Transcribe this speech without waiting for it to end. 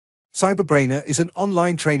Cyberbrainer is an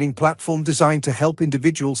online training platform designed to help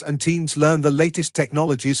individuals and teams learn the latest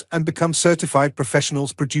technologies and become certified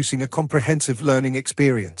professionals, producing a comprehensive learning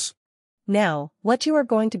experience. Now, what you are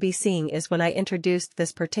going to be seeing is when I introduced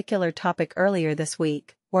this particular topic earlier this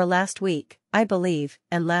week, or last week, I believe,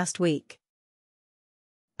 and last week.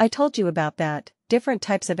 I told you about that, different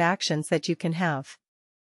types of actions that you can have.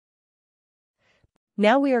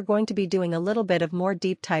 Now we are going to be doing a little bit of more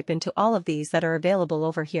deep dive into all of these that are available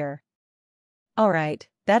over here. Alright,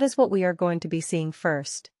 that is what we are going to be seeing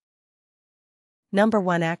first. Number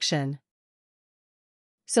 1, action.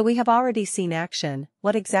 So we have already seen action.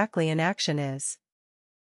 What exactly an action is?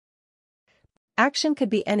 Action could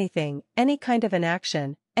be anything, any kind of an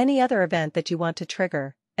action, any other event that you want to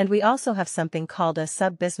trigger, and we also have something called a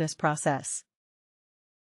sub-business process.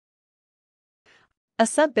 A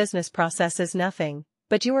sub-business process is nothing,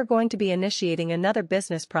 but you are going to be initiating another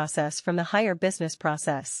business process from the higher business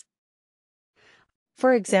process.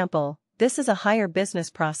 For example, this is a higher business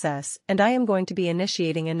process and I am going to be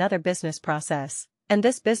initiating another business process, and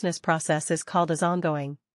this business process is called as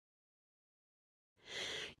ongoing.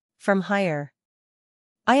 From higher,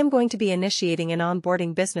 I am going to be initiating an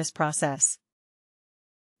onboarding business process.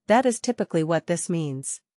 That is typically what this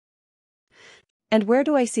means. And where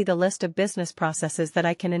do I see the list of business processes that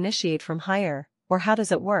I can initiate from higher, or how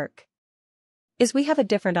does it work? Is we have a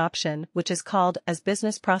different option which is called as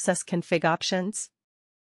business process config options.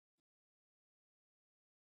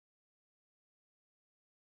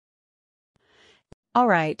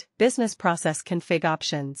 Alright, business process config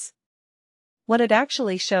options. What it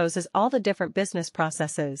actually shows is all the different business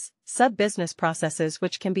processes, sub-business processes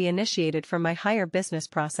which can be initiated from my higher business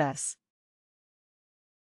process.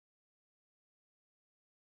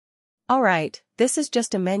 Alright, this is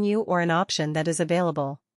just a menu or an option that is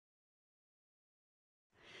available.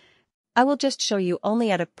 I will just show you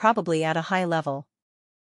only probably at a high level.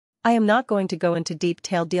 I am not going to go into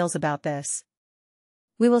detailed deals about this.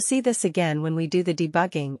 We will see this again when we do the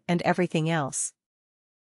debugging and everything else.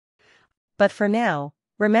 But for now,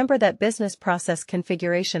 remember that business process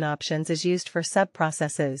configuration options is used for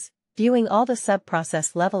sub-processes, viewing all the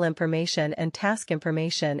sub-process level information and task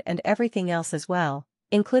information and everything else as well,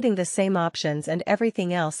 including the same options, and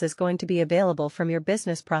everything else is going to be available from your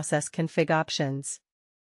business process config options.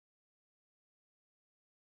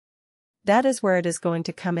 That is where it is going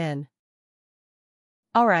to come in.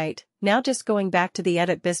 Alright, now just going back to the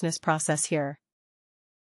edit business process here.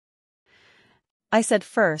 I said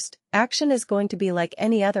first, action is going to be like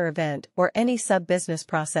any other event or any sub-business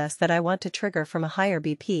process that I want to trigger from a higher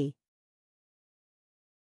BP.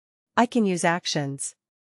 I can use actions.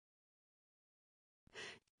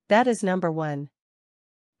 That is number 1.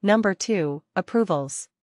 Number 2, approvals.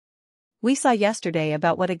 We saw yesterday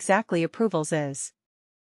about what exactly approvals is.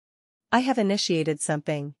 I have initiated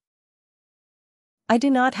something. I do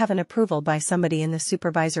not have an approval by somebody in the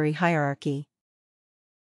supervisory hierarchy.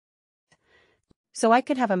 So I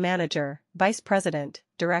could have a manager, vice president,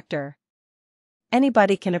 director.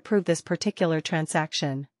 Anybody can approve this particular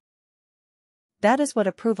transaction. That is what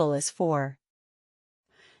approval is for.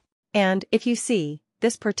 And, if you see,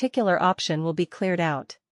 this particular option will be cleared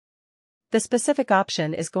out. The specific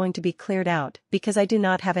option is going to be cleared out because I do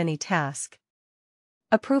not have any task.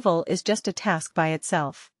 Approval is just a task by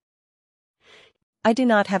itself. I do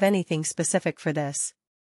not have anything specific for this.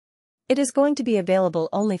 It is going to be available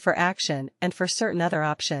only for action and for certain other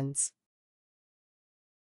options.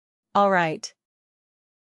 Alright.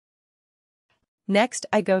 Next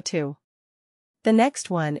I go to. The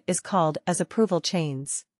next one is called as approval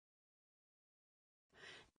chains.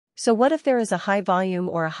 So what if there is a high volume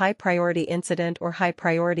or a high priority incident or high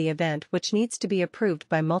priority event which needs to be approved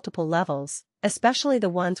by multiple levels, especially the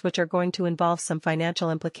ones which are going to involve some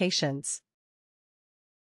financial implications?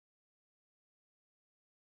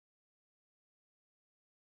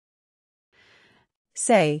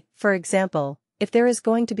 Say, for example, if there is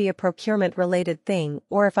going to be a procurement-related thing,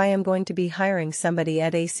 or if I am going to be hiring somebody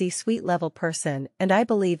at a C-suite level person and I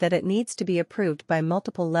believe that it needs to be approved by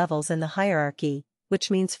multiple levels in the hierarchy, which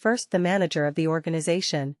means first the manager of the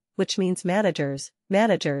organization, which means managers,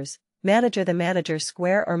 manager the manager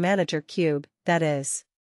square or manager cube, that is.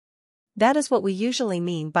 That is what we usually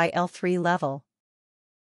mean by L3 level.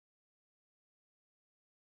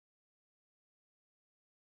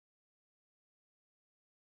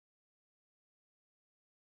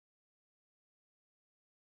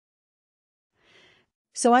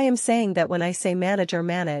 So I am saying that when I say manager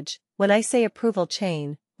manage, when I say approval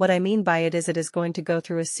chain, what I mean by it is going to go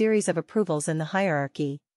through a series of approvals in the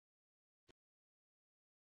hierarchy.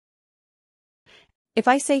 If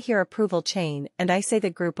I say here approval chain and I say the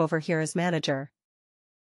group over here is manager.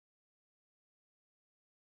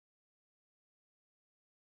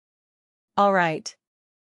 Alright.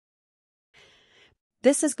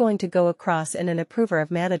 This is going to go across in an approver of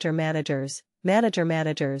manager managers, manager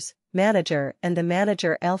managers, manager and the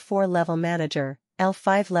manager L4 level manager,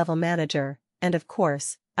 L5 level manager, and of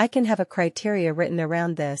course, I can have a criteria written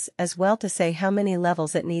around this as well to say how many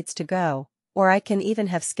levels it needs to go, or I can even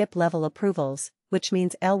have skip level approvals, which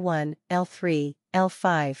means L1, L3,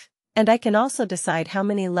 L5, and I can also decide how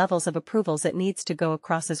many levels of approvals it needs to go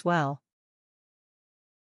across as well.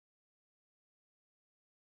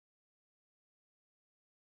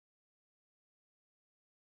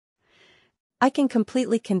 I can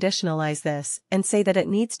completely conditionalize this and say that it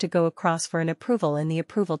needs to go across for an approval in the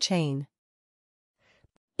approval chain.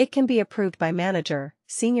 It can be approved by manager,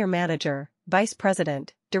 senior manager, vice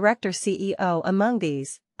president, director CEO. Among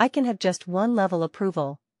these, I can have just one level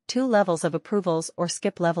approval, 2 levels of approvals or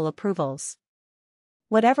skip level approvals.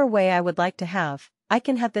 Whatever way I would like to have, I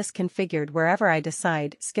can have this configured wherever I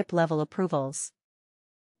decide skip level approvals.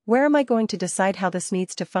 Where am I going to decide how this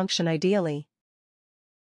needs to function ideally?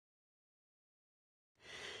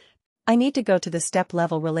 I need to go to the step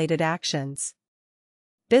level related actions.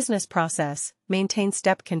 Business process, maintain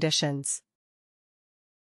step conditions.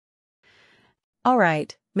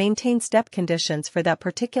 Alright, maintain step conditions for that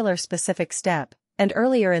particular specific step, and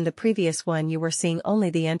earlier in the previous one you were seeing only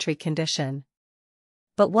the entry condition.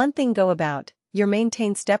 But one thing go about, your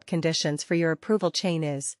maintain step conditions for your approval chain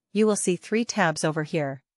is, you will see 3 tabs over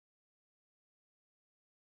here.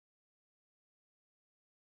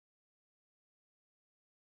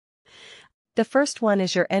 The first one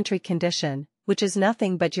is your entry condition, which is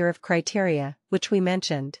nothing but your if criteria, which we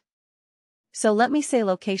mentioned. So let me say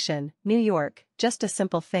location, New York, just a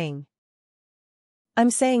simple thing. I'm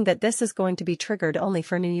saying that this is going to be triggered only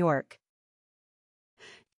for New York.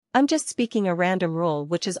 I'm just speaking a random rule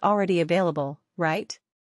which is already available, right?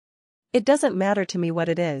 It doesn't matter to me what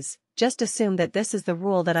it is, just assume that this is the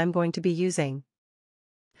rule that I'm going to be using.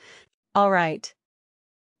 Alright.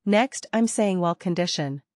 Next I'm saying while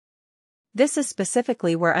condition. This is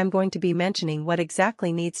specifically where I'm going to be mentioning what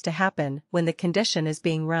exactly needs to happen when the condition is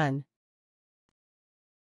being run.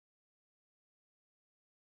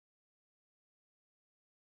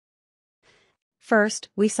 First,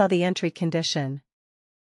 we saw the entry condition.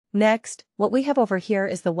 Next, what we have over here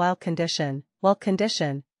is the while condition,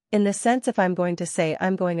 in the sense if I'm going to say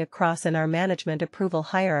I'm going across in our management approval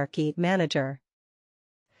hierarchy manager.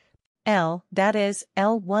 L, that is,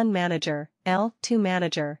 L1 manager, L2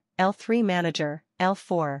 manager, L3 manager,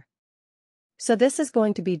 L4. So this is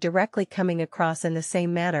going to be directly coming across in the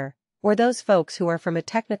same manner, or those folks who are from a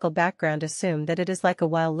technical background assume that it is like a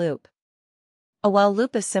while loop. A while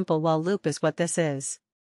loop is simple, while loop is what this is.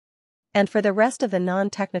 And for the rest of the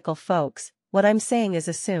non-technical folks, what I'm saying is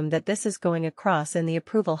assume that this is going across in the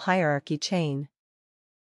approval hierarchy chain.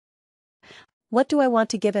 What do I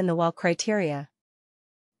want to give in the while criteria?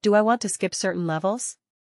 Do I want to skip certain levels?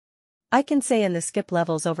 I can say in the skip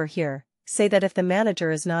levels over here, say that if the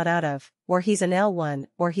manager is not out of, or he's an L1,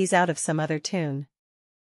 or he's out of some other tune.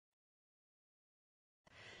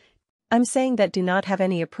 I'm saying that do not have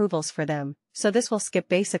any approvals for them, so this will skip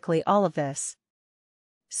basically all of this.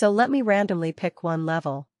 So let me randomly pick one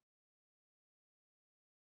level.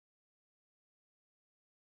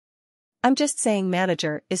 I'm just saying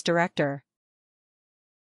manager is director.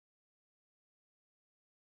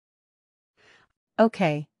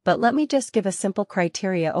 Okay, but let me just give a simple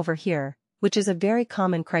criteria over here, which is a very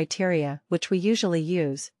common criteria which we usually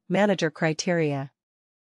use, manager criteria.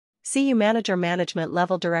 CU manager management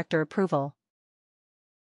level director approval.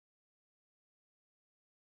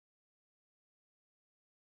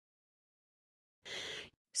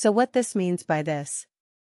 So what this means by this?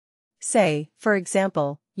 Say, for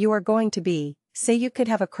example, you are going to be, say you could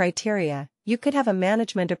have a criteria, you could have a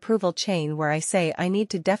management approval chain where I say I need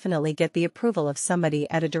to definitely get the approval of somebody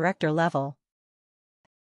at a director level.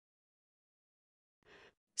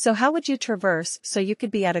 So how would you traverse so you could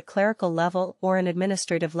be at a clerical level or an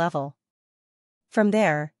administrative level? From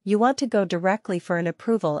there, you want to go directly for an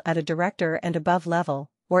approval at a director and above level,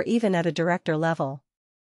 or even at a director level.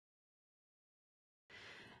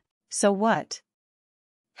 So what?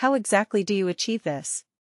 How exactly do you achieve this?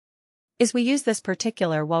 Is we use this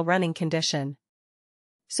particular while running condition.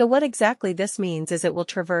 So what exactly this means is it will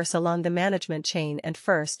traverse along the management chain and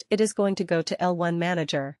first it is going to go to L1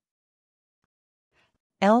 manager,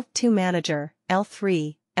 L2 manager,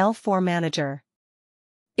 L3, L4 manager.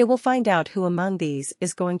 It will find out who among these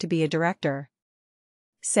is going to be a director.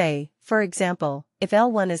 Say, for example, if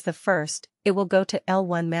L1 is the first, it will go to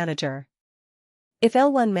L1 manager. If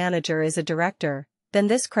L1 manager is a director, then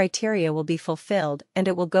this criteria will be fulfilled and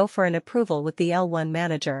it will go for an approval with the L1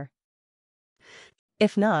 manager.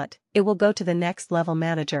 If not, it will go to the next level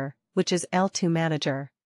manager, which is L2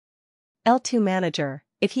 manager. L2 manager,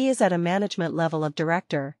 if he is at a management level of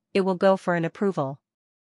director, it will go for an approval.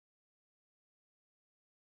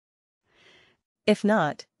 If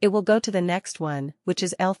not, it will go to the next one, which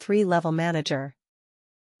is L3 level manager.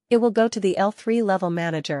 It will go to the L3 level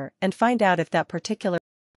manager and find out if that particular.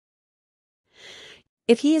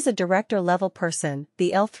 If he is a director level person,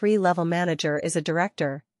 the L3 level manager is a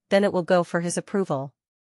director, then it will go for his approval.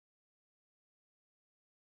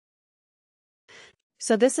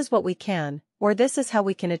 So this is what we can, or this is how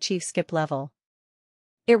we can achieve skip level.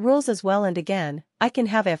 It rules as well, and again, I can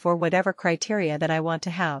have if or whatever criteria that I want to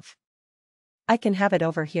have. I can have it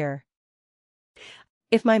over here.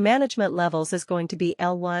 If my management levels is going to be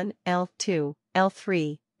L1, L2,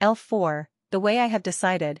 L3, L4, the way I have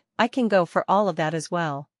decided, I can go for all of that as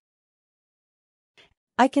well.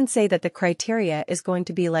 I can say that the criteria is going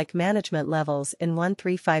to be like management levels in 1,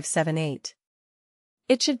 3, 5, 7, 8.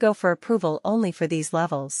 It should go for approval only for these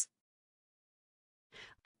levels.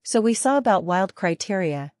 So we saw about wild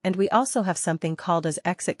criteria, and we also have something called as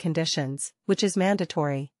exit conditions, which is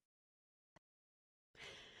mandatory.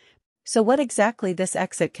 So what exactly this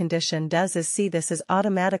exit condition does is see this is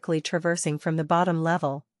automatically traversing from the bottom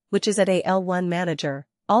level, which is at a L1 manager,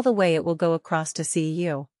 all the way it will go across to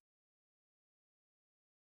CEU.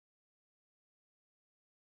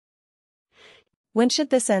 When should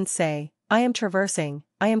this end say, I am traversing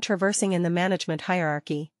in the management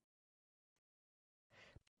hierarchy.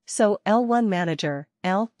 So L1 manager,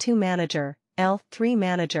 L2 manager, L3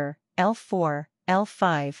 manager, L4,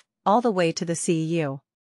 L5, all the way to the CEU.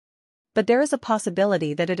 But there is a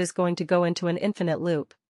possibility that it is going to go into an infinite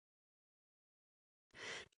loop.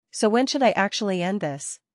 So when should I actually end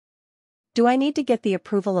this? Do I need to get the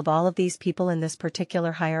approval of all of these people in this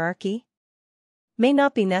particular hierarchy? May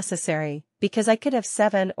not be necessary, because I could have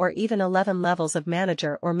 7 or even 11 levels of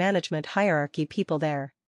manager or management hierarchy people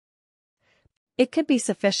there. It could be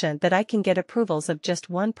sufficient that I can get approvals of just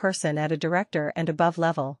one person at a director and above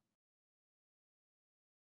level.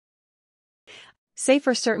 Say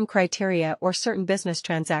for certain criteria or certain business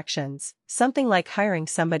transactions, something like hiring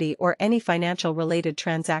somebody or any financial related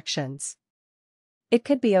transactions. It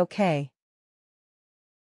could be okay.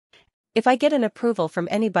 If I get an approval from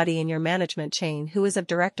anybody in your management chain who is of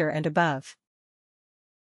director and above.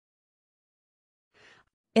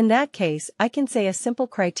 In that case, I can say a simple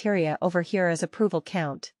criteria over here as approval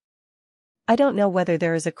count. I don't know whether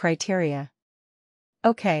there is a criteria.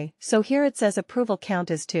 Okay, so here it says approval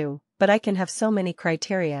count is 2, but I can have so many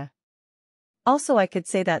criteria. Also I could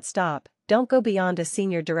say that stop, don't go beyond a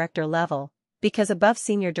senior director level, because above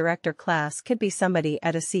senior director class could be somebody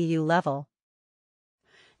at a CU level.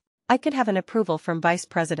 I could have an approval from vice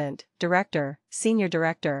president, director, senior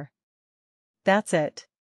director. That's it.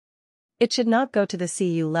 It should not go to the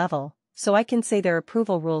CU level, so I can say their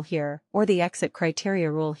approval rule here, or the exit criteria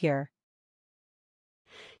rule here.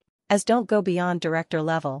 As don't go beyond director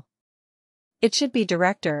level. It should be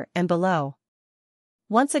director and below.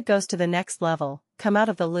 Once it goes to the next level, come out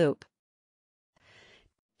of the loop.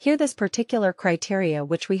 Here this particular criteria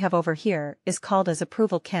which we have over here is called as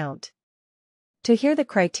approval count. To here the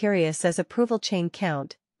criteria says approval chain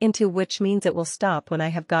count, into which means it will stop when I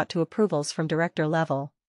have got to approvals from director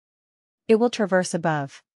level. It will traverse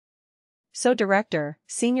above. So director,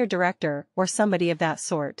 senior director, or somebody of that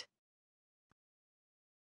sort.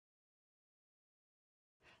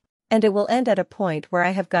 And it will end at a point where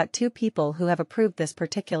I have got 2 people who have approved this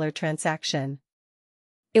particular transaction.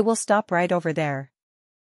 It will stop right over there.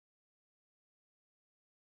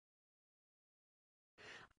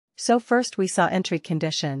 So first we saw entry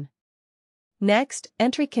condition. Next,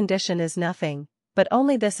 entry condition is nothing, but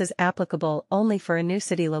only this is applicable only for a new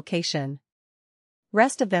city location.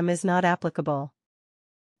 Rest of them is not applicable.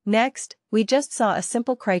 Next, we just saw a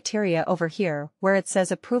simple criteria over here where it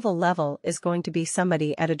says approval level is going to be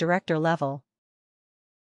somebody at a director level.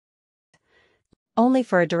 Only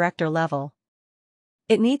for a director level.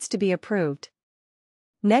 It needs to be approved.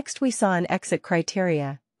 Next we saw an exit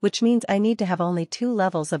criteria, which means I need to have only 2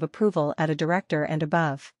 levels of approval at a director and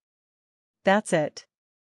above. That's it.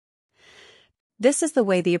 This is the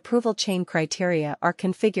way the approval chain criteria are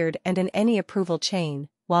configured, and in any approval chain,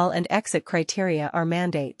 while and exit criteria are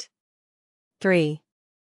mandate. 3.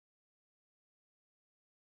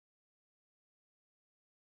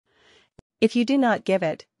 If you do not give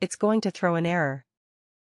it, it's going to throw an error.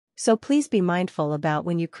 So please be mindful about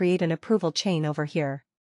when you create an approval chain over here.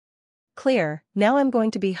 Clear, now I'm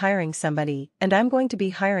going to be hiring somebody, and I'm going to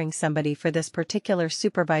be hiring somebody for this particular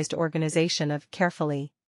supervised organization of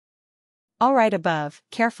carefully. Alright, above,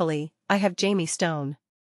 carefully, I have Jamie Stone.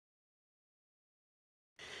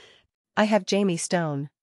 I have Jamie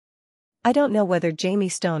Stone. I don't know whether Jamie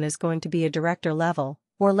Stone is going to be a director level,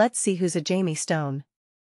 or let's see who's a Jamie Stone.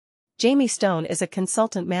 Jamie Stone is a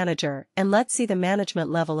consultant manager, and let's see the management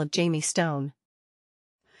level of Jamie Stone.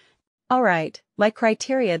 Alright, my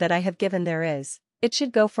criteria that I have given there is, it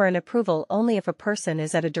should go for an approval only if a person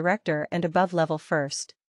is at a director and above level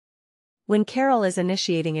first. When Carol is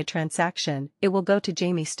initiating a transaction, it will go to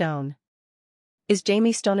Jamie Stone. Is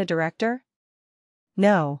Jamie Stone a director?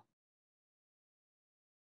 No.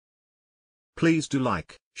 Please do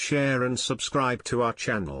like, share and subscribe to our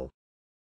channel.